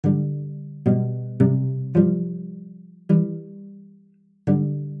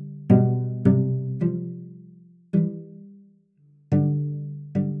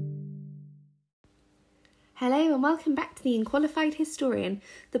Hello and welcome back to The Unqualified Historian,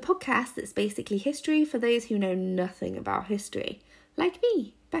 the podcast that's basically history for those who know nothing about history, like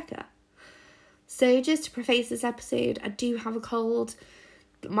me, Becca. So just to preface this episode, I do have a cold.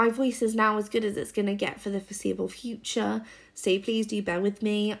 My voice is now as good as it's going to get for the foreseeable future, so please do bear with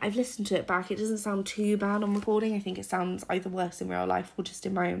me. I've listened to it back. It doesn't sound too bad on recording. I think it sounds either worse in real life or just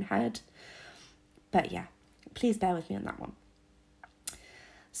in my own head. But yeah, please bear with me on that one.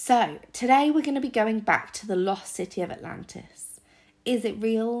 So, today we're going to be going back to the Lost City of Atlantis. Is it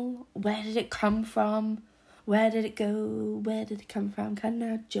real? Where did it come from? Where did it go? Where did it come from?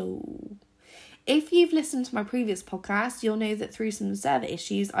 Joe. If you've listened to my previous podcast, you'll know that through some server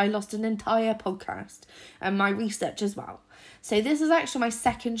issues, I lost an entire podcast and my research as well. So this is actually my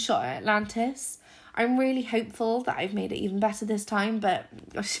second shot at Atlantis. I'm really hopeful that I've made it even better this time, but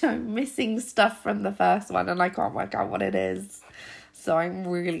I'm missing stuff from the first one and I can't work out what it is. So I'm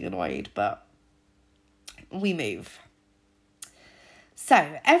really annoyed, but we move.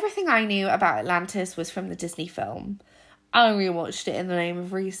 So, everything I knew about Atlantis was from the Disney film. I rewatched it in the name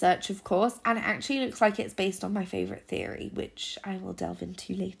of research, of course, and it actually looks like it's based on my favourite theory, which I will delve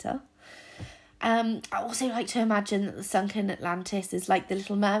into later. I also like to imagine that the sunken Atlantis is like the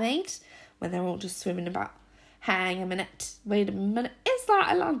Little Mermaid, when they're all just swimming about. Hang a minute, wait a minute, is that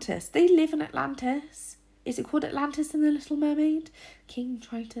Atlantis? They live in Atlantis. Is it called Atlantis in The Little Mermaid? King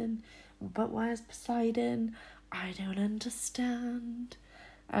Triton. But where's Poseidon? I don't understand.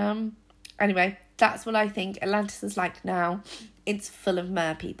 Anyway, that's what I think Atlantis is like now. It's full of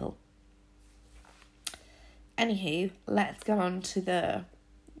mer people. Anywho, let's go on to the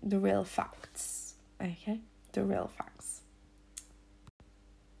real facts. Okay? The real facts.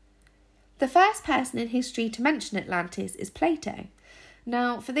 The first person in history to mention Atlantis is Plato.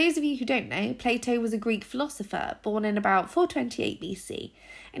 Now, for those of you who don't know, Plato was a Greek philosopher born in about 428 BC,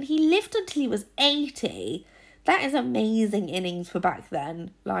 and he lived until he was 80. That is amazing innings for back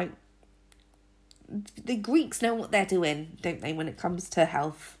then. Like, the Greeks know what they're doing, don't they, when it comes to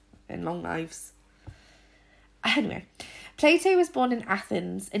health and long lives. Anyway, Plato was born in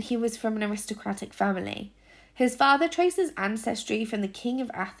Athens, and he was from an aristocratic family. His father traces ancestry from the king of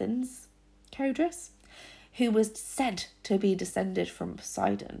Athens, Codrus, who was said to be descended from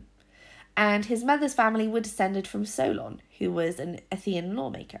Poseidon. And his mother's family were descended from Solon, who was an Athenian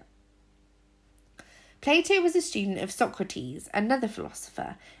lawmaker. Plato was a student of Socrates, another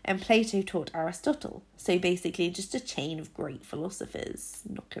philosopher, and Plato taught Aristotle. So basically just a chain of great philosophers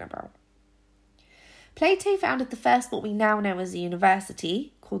knocking about. Plato founded the first what we now know as a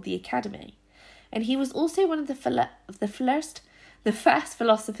university, called the Academy. And he was also one of the first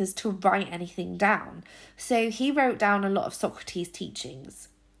philosophers to write anything down. So he wrote down a lot of Socrates' teachings.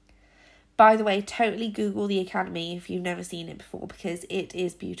 By the way, totally Google the Academy if you've never seen it before, because it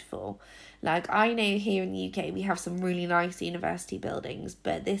is beautiful. Like, I know here in the UK we have some really nice university buildings,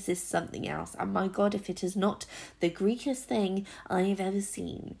 but this is something else. And my God, if it is not the Greekest thing I've ever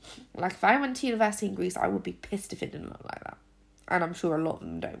seen. Like, if I went to university in Greece, I would be pissed if it didn't look like that. And I'm sure a lot of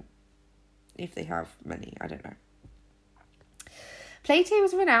them don't. If they have many, I don't know. Plato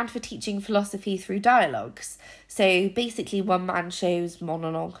was renowned for teaching philosophy through dialogues, so basically one-man shows,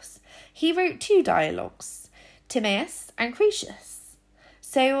 monologues. He wrote 2 dialogues, Timaeus and Critias.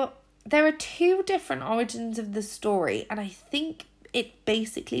 So there are 2 different origins of the story, and I think it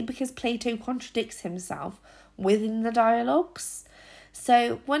basically because Plato contradicts himself within the dialogues.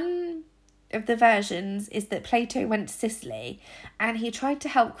 So one of the versions is that Plato went to Sicily and he tried to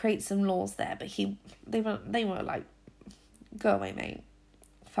help create some laws there, but they were like, go away, mate.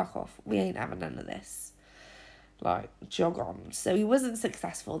 Fuck off. We ain't having none of this. Like, jog on. So he wasn't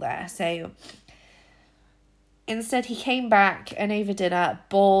successful there. So instead he came back and over dinner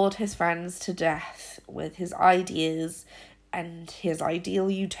bored his friends to death with his ideas and his ideal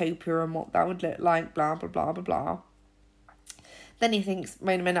utopia and what that would look like, blah, blah, blah, blah, blah. Then he thinks,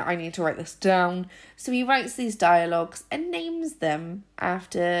 wait a minute, I need to write this down. So he writes these dialogues and names them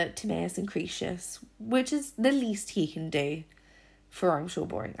after Timaeus and Critias, which is the least he can do for, I'm sure,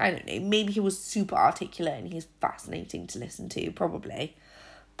 boring. I don't know. Maybe he was super articulate and he's fascinating to listen to, probably.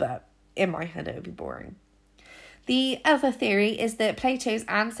 But in my head, it would be boring. The other theory is that Plato's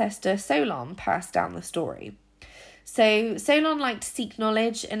ancestor Solon passed down the story. So Solon liked to seek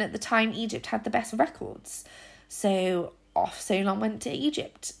knowledge, and at the time Egypt had the best records. So off Solon went to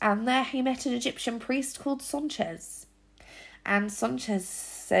Egypt, and there he met an Egyptian priest called Sanchez. And Sanchez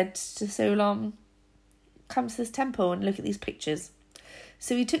said to Solon, come to this temple and look at these pictures.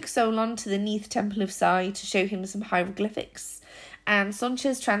 So he took Solon to the Neith Temple of Sai to show him some hieroglyphics, and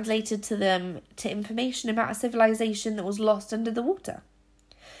Sanchez translated to them information about a civilization that was lost under the water.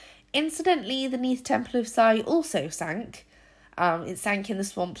 Incidentally, the Neath Temple of Sai also sank. It sank in the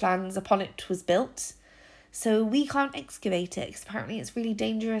swamplands upon it was built. So we can't excavate it, because apparently it's really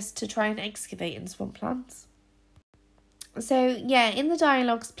dangerous to try and excavate in swamplands. So, yeah, in the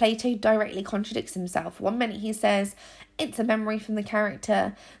dialogues, Plato directly contradicts himself. One minute he says, it's a memory from the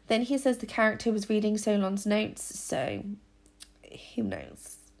character. Then he says the character was reading Solon's notes, so who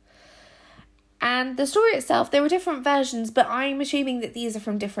knows? And the story itself, there were different versions, but I'm assuming that these are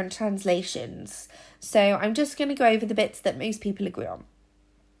from different translations. So I'm just going to go over the bits that most people agree on.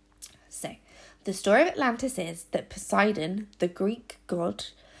 So, the story of Atlantis is that Poseidon, the Greek god,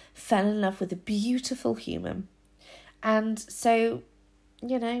 fell in love with a beautiful human. And so,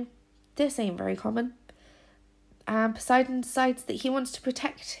 this ain't very common. And Poseidon decides that he wants to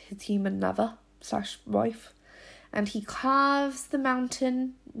protect his human lover/wife. And he carves the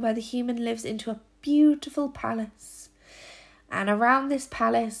mountain where the human lives into a beautiful palace. And around this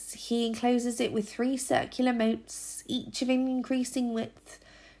palace, he encloses it with 3 circular moats, each of increasing width,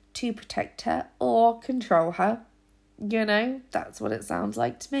 to protect her or control her. That's what it sounds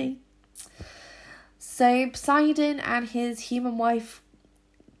like to me. So Poseidon and his human wife,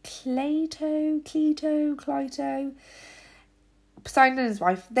 Cleito, Poseidon and his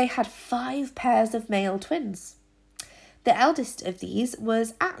wife, they had 5 pairs of male twins. The eldest of these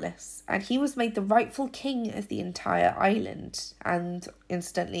was Atlas, and he was made the rightful king of the entire island, and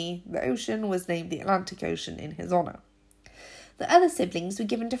incidentally, the ocean was named the Atlantic Ocean in his honour. The other siblings were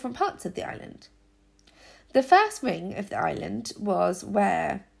given different parts of the island. The first ring of the island was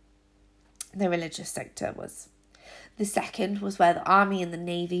where the religious sector was. The second was where the army and the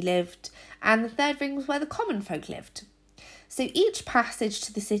navy lived, and the third ring was where the common folk lived. So each passage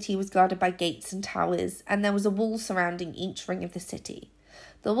to the city was guarded by gates and towers, and there was a wall surrounding each ring of the city.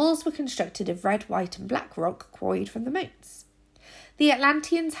 The walls were constructed of red, white and black rock quarried from the moats. The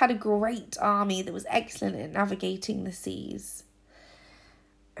Atlanteans had a great army that was excellent at navigating the seas.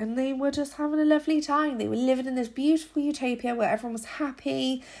 And they were just having a lovely time. They were living in this beautiful utopia where everyone was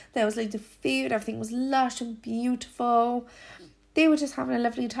happy. There was loads of food. Everything was lush and beautiful. They were just having a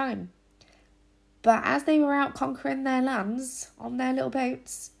lovely time. But as they were out conquering their lands on their little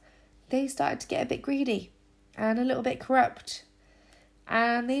boats, they started to get a bit greedy and a little bit corrupt.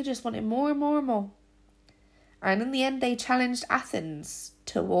 And they just wanted more and more and more. And in the end, they challenged Athens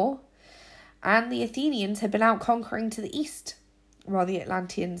to war. And the Athenians had been out conquering to the east, while the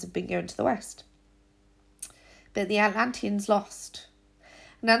Atlanteans had been going to the west. But the Atlanteans lost.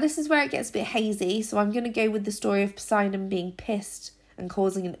 Now, this is where it gets a bit hazy, so I'm going to go with the story of Poseidon being pissed and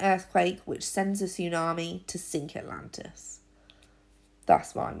causing an earthquake which sends a tsunami to sink Atlantis.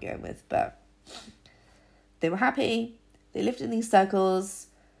 That's what I'm going with, but they were happy. They lived in these circles.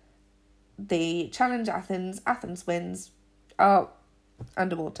 They challenge Athens. Athens wins. Oh,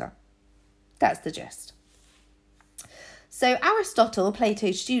 underwater. That's the gist. So Aristotle,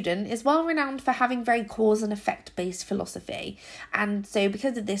 Plato's student, is well renowned for having very cause and effect based philosophy. And so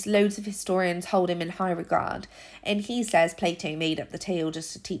because of this, loads of historians hold him in high regard. And he says Plato made up the tale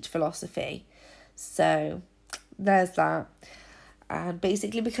just to teach philosophy. So there's that. And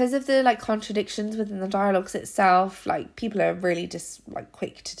basically because of the contradictions within the dialogues itself, people are really just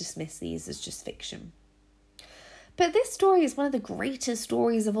quick to dismiss these as just fiction. But this story is one of the greatest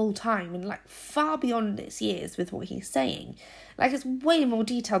stories of all time and far beyond its years with what he's saying. It's way more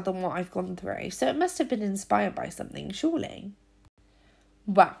detailed than what I've gone through, so it must have been inspired by something, surely.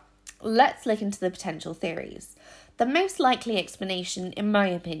 Well, let's look into the potential theories. The most likely explanation, in my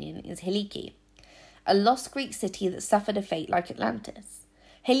opinion, is Helike, a lost Greek city that suffered a fate like Atlantis.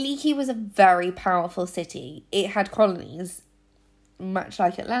 Helike was a very powerful city. It had colonies, much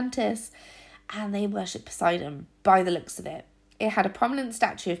like Atlantis, and they worshipped Poseidon by the looks of it. It had a prominent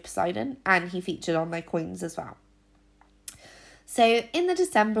statue of Poseidon, and he featured on their coins as well. So, in the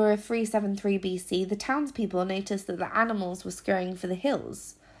December of 373 BC, the townspeople noticed that the animals were scurrying for the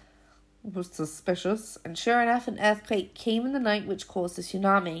hills. It was suspicious, and sure enough, an earthquake came in the night which caused a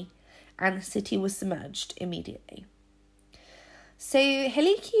tsunami, and the city was submerged immediately. So,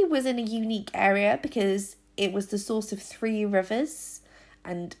 Helike was in a unique area because it was the source of 3 rivers,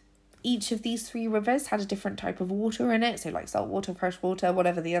 and each of these 3 rivers had a different type of water in it, so salt water, fresh water,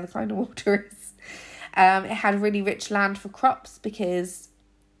 whatever the other kind of water is. It had really rich land for crops because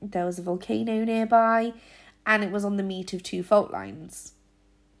there was a volcano nearby, and it was on the meet of 2 fault lines.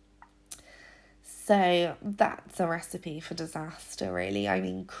 So that's a recipe for disaster, really. I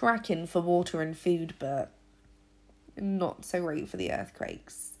mean, cracking for water and food, but not so great for the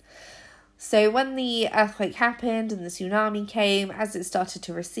earthquakes. So when the earthquake happened and the tsunami came, as it started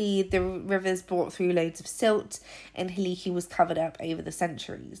to recede, the rivers brought through loads of silt and Helike was covered up over the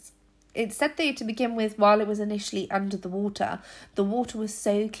centuries. It said, though, to begin with, while it was initially under the water was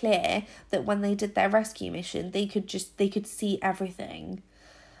so clear that when they did their rescue mission, they could see everything.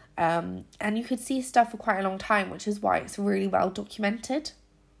 And you could see stuff for quite a long time, which is why it's really well documented.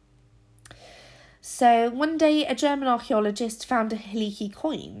 So one day, a German archaeologist found a Hiliki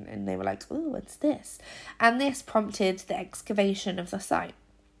coin, and they were like, "Oh, what's this?" And this prompted the excavation of the site.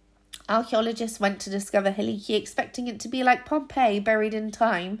 Archaeologists went to discover Hiliki expecting it to be like Pompeii, buried in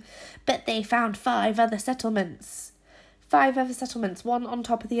time, but they found 5 other settlements. 5 other settlements, one on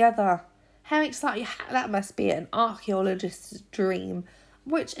top of the other. How exciting! That must be an archaeologist's dream.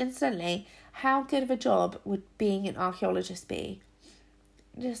 Which, incidentally, how good of a job would being an archaeologist be?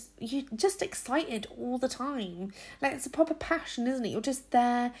 You're just excited all the time. Like, it's a proper passion, isn't it? You're just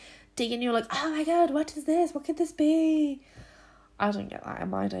there digging. You're like, oh my god, what is this? What could this be? I don't get that in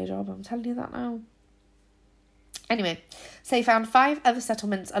my day job. I'm telling you that now. Anyway, so they found 5 other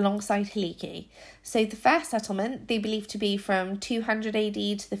settlements alongside Hiliki. So the first settlement they believed to be from 200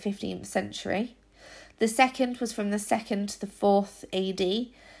 AD to the 15th century. The second was from the 2nd to the 4th AD.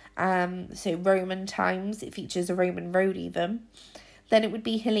 So Roman times. It features a Roman road even. Then it would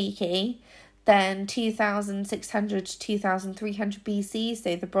be Hiliki. Then 2600 to 2300 BC,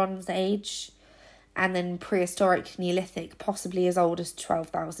 so the Bronze Age. And then prehistoric Neolithic, possibly as old as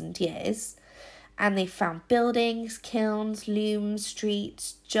 12,000 years. And they found buildings, kilns, looms,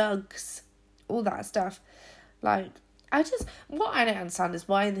 streets, jugs, all that stuff. Like, what I don't understand is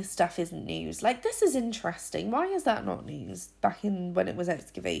why this stuff isn't news. Like, this is interesting. Why is that not news back in when it was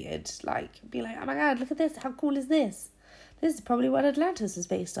excavated? Like, be like, oh my god, look at this. How cool is this? This is probably what Atlantis was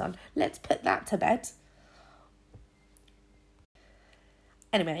based on. Let's put that to bed.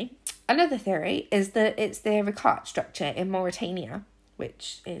 Anyway, another theory is that it's the Ricard structure in Mauritania,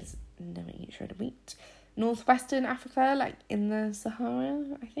 which is, let me try to meet, northwestern Africa, like in the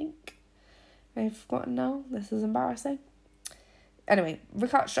Sahara, I think. I've forgotten now. This is embarrassing. Anyway,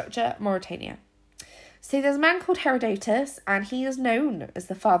 Ricard structure, Mauritania. So there's a man called Herodotus, and he is known as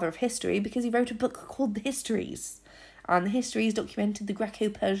the father of history because he wrote a book called The Histories. And the Histories documented the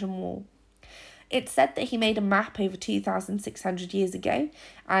Greco-Persian War. It's said that he made a map over 2,600 years ago,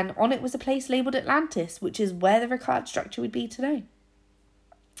 and on it was a place labelled Atlantis, which is where the Ricard structure would be today.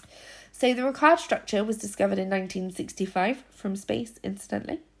 So the Ricard structure was discovered in 1965 from space,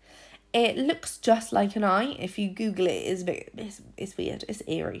 incidentally. It looks just like an eye. If you Google it, it's weird. It's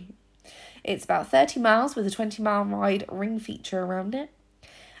eerie. It's about 30 miles with a 20-mile wide ring feature around it.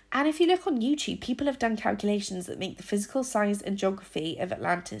 And if you look on YouTube, people have done calculations that make the physical size and geography of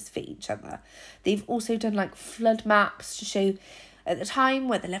Atlantis fit each other. They've also done like flood maps to show at the time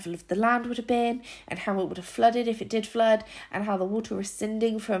where the level of the land would have been and how it would have flooded if it did flood, and how the water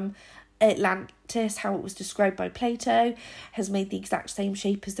receding from Atlantis, how it was described by Plato, has made the exact same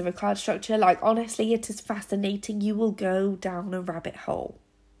shape as the Ricard structure. Like, honestly, it is fascinating. You will go down a rabbit hole.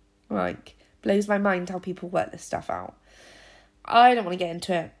 Like, blows my mind how people work this stuff out. I don't want to get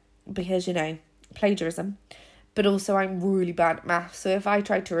into it because, plagiarism. But also I'm really bad at maths, so if I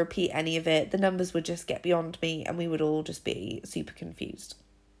tried to repeat any of it, the numbers would just get beyond me and we would all just be super confused.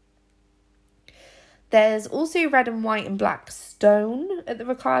 There's also red and white and black stone at the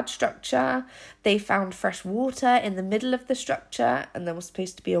Ricard structure. They found fresh water in the middle of the structure, and there was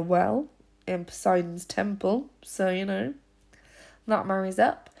supposed to be a well in Poseidon's temple, so, that marries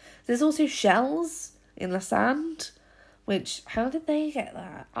up. There's also shells in the sand, which, how did they get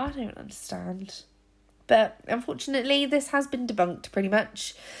that? I don't understand. But unfortunately, this has been debunked pretty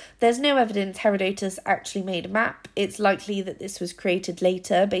much. There's no evidence Herodotus actually made a map. It's likely that this was created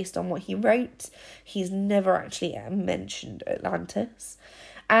later based on what he wrote. He's never actually mentioned Atlantis.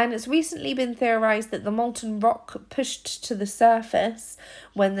 And it's recently been theorised that the molten rock pushed to the surface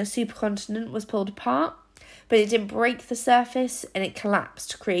when the supercontinent was pulled apart. But it didn't break the surface and it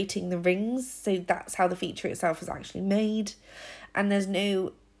collapsed, creating the rings. So that's how the feature itself was actually made. And there's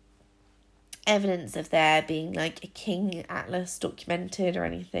no evidence of there being like a king atlas documented or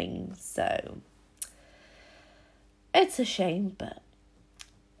anything. So it's a shame, but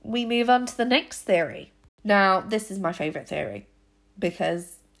we move on to the next theory. Now, this is my favourite theory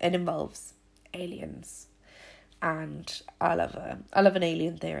because it involves aliens. And I love an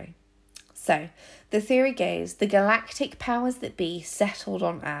alien theory. So, the theory goes, the galactic powers that be settled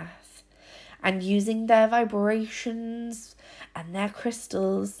on Earth, and using their vibrations and their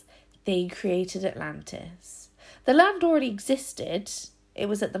crystals, they created Atlantis. The land already existed. It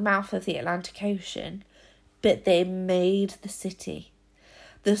was at the mouth of the Atlantic Ocean, but they made the city.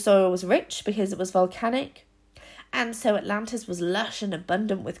 The soil was rich because it was volcanic, and so Atlantis was lush and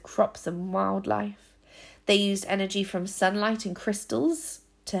abundant with crops and wildlife. They used energy from sunlight and crystals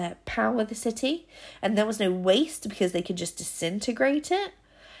to power the city, and there was no waste because they could just disintegrate it.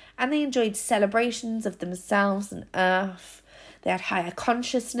 And they enjoyed celebrations of themselves and Earth. They had higher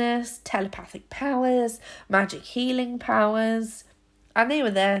consciousness, telepathic powers, magic healing powers, and they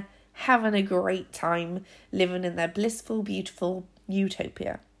were there having a great time, living in their blissful, beautiful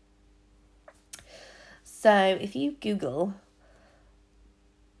utopia. So if you Google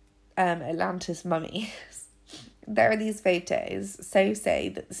Atlantis mummies, there are these photos,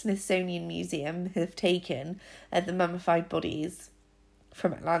 that the Smithsonian Museum have taken of the mummified bodies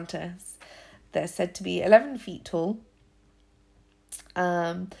from Atlantis. They're said to be 11 feet tall,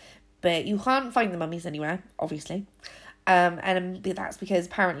 but you can't find the mummies anywhere, obviously. And that's because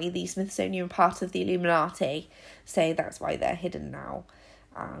apparently the Smithsonian are part of the Illuminati, so that's why they're hidden now,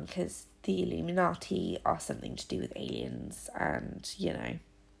 because the Illuminati are something to do with aliens, and, you know,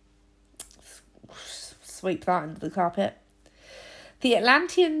 sweep that under the carpet. The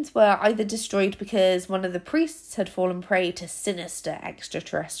Atlanteans were either destroyed because one of the priests had fallen prey to sinister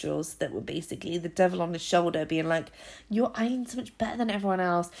extraterrestrials that were basically the devil on his shoulder, being like, your island's so much better than everyone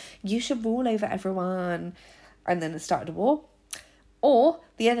else, you should rule over everyone, and then it started a war. Or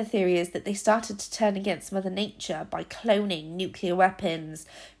the other theory is that they started to turn against Mother Nature by cloning nuclear weapons,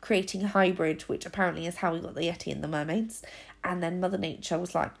 creating a hybrid, which apparently is how we got the Yeti and the mermaids, and then Mother Nature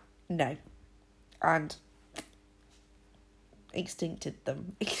was like, no, and extincted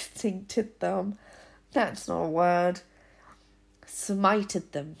them. That's not a word.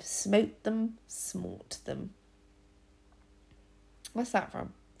 Smited them. Smote them. Smort them. What's that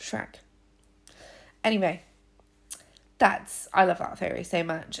from? Shrek. Anyway, I love that theory so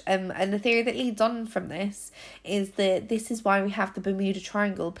much. And the theory that leads on from this is that this is why we have the Bermuda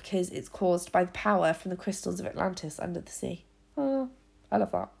Triangle, because it's caused by the power from the crystals of Atlantis under the sea. Oh, I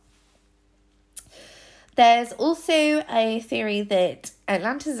love that. There's also a theory that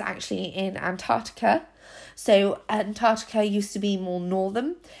Atlantis is actually in Antarctica. So Antarctica used to be more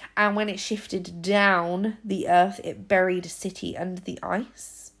northern, and when it shifted down the Earth, it buried a city under the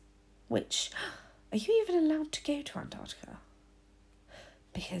ice. Which, are you even allowed to go to Antarctica?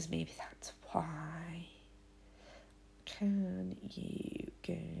 Because maybe that's why. Can you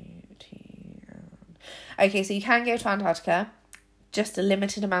go to... Okay, so you can go to Antarctica. Just a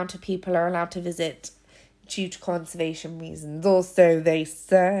limited amount of people are allowed to visit due to conservation reasons, or so they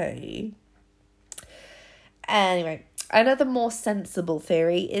say. Anyway, another more sensible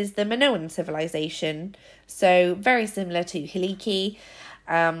theory is the Minoan civilization. So very similar to Hiliki,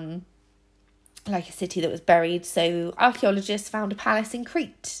 like a city that was buried. So archaeologists found a palace in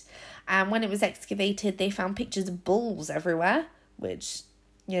Crete, and when it was excavated, they found pictures of bulls everywhere, which,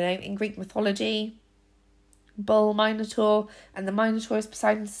 you know, in Greek mythology, bull, minotaur, and the minotaur is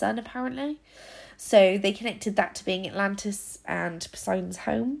Poseidon's son, apparently. So they connected that to being Atlantis and Poseidon's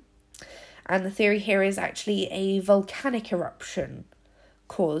home. And the theory here is actually a volcanic eruption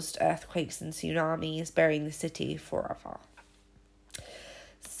caused earthquakes and tsunamis, burying the city forever.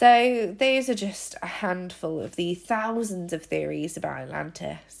 So those are just a handful of the thousands of theories about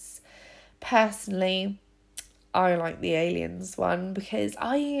Atlantis. Personally, I like the aliens one because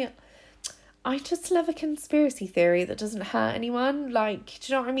I just love a conspiracy theory that doesn't hurt anyone. Like,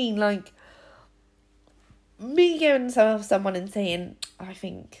 do you know what I mean? Like, me going to someone and saying, I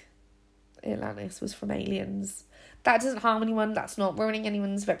think Atlantis was from aliens. That doesn't harm anyone. That's not ruining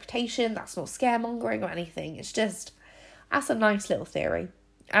anyone's reputation. That's not scaremongering or anything. It's just, that's a nice little theory.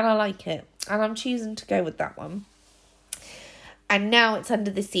 And I like it. And I'm choosing to go with that one. And now it's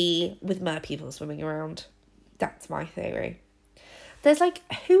under the sea with mer people swimming around. That's my theory. There's like,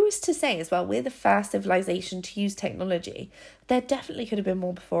 who's to say as well, we're the first civilization to use technology. There definitely could have been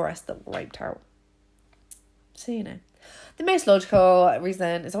more before us that were wiped out. So, you know, the most logical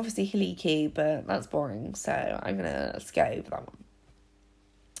reason is obviously Hiliki, but that's boring, so I'm going to go over that one.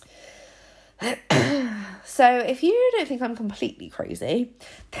 So if you don't think I'm completely crazy,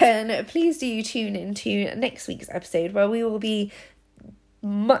 then please do tune into next week's episode, where we will be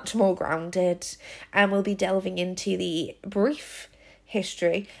much more grounded and we'll be delving into the brief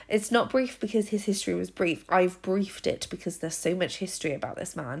history. It's not brief because his history was brief. I've briefed it because there's so much history about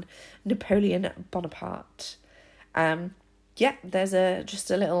this man, Napoleon Bonaparte. There's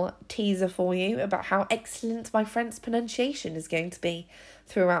just a little teaser for you about how excellent my French pronunciation is going to be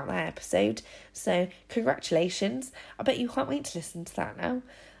throughout that episode. So congratulations. I bet you can't wait to listen to that now.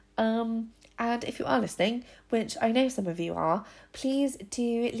 And if you are listening, which I know some of you are, please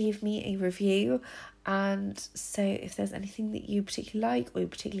do leave me a review. And so if there's anything that you particularly like or you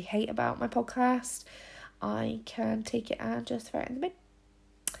particularly hate about my podcast, I can take it and just throw it in the bin.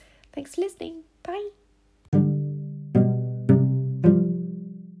 Thanks for listening. Bye.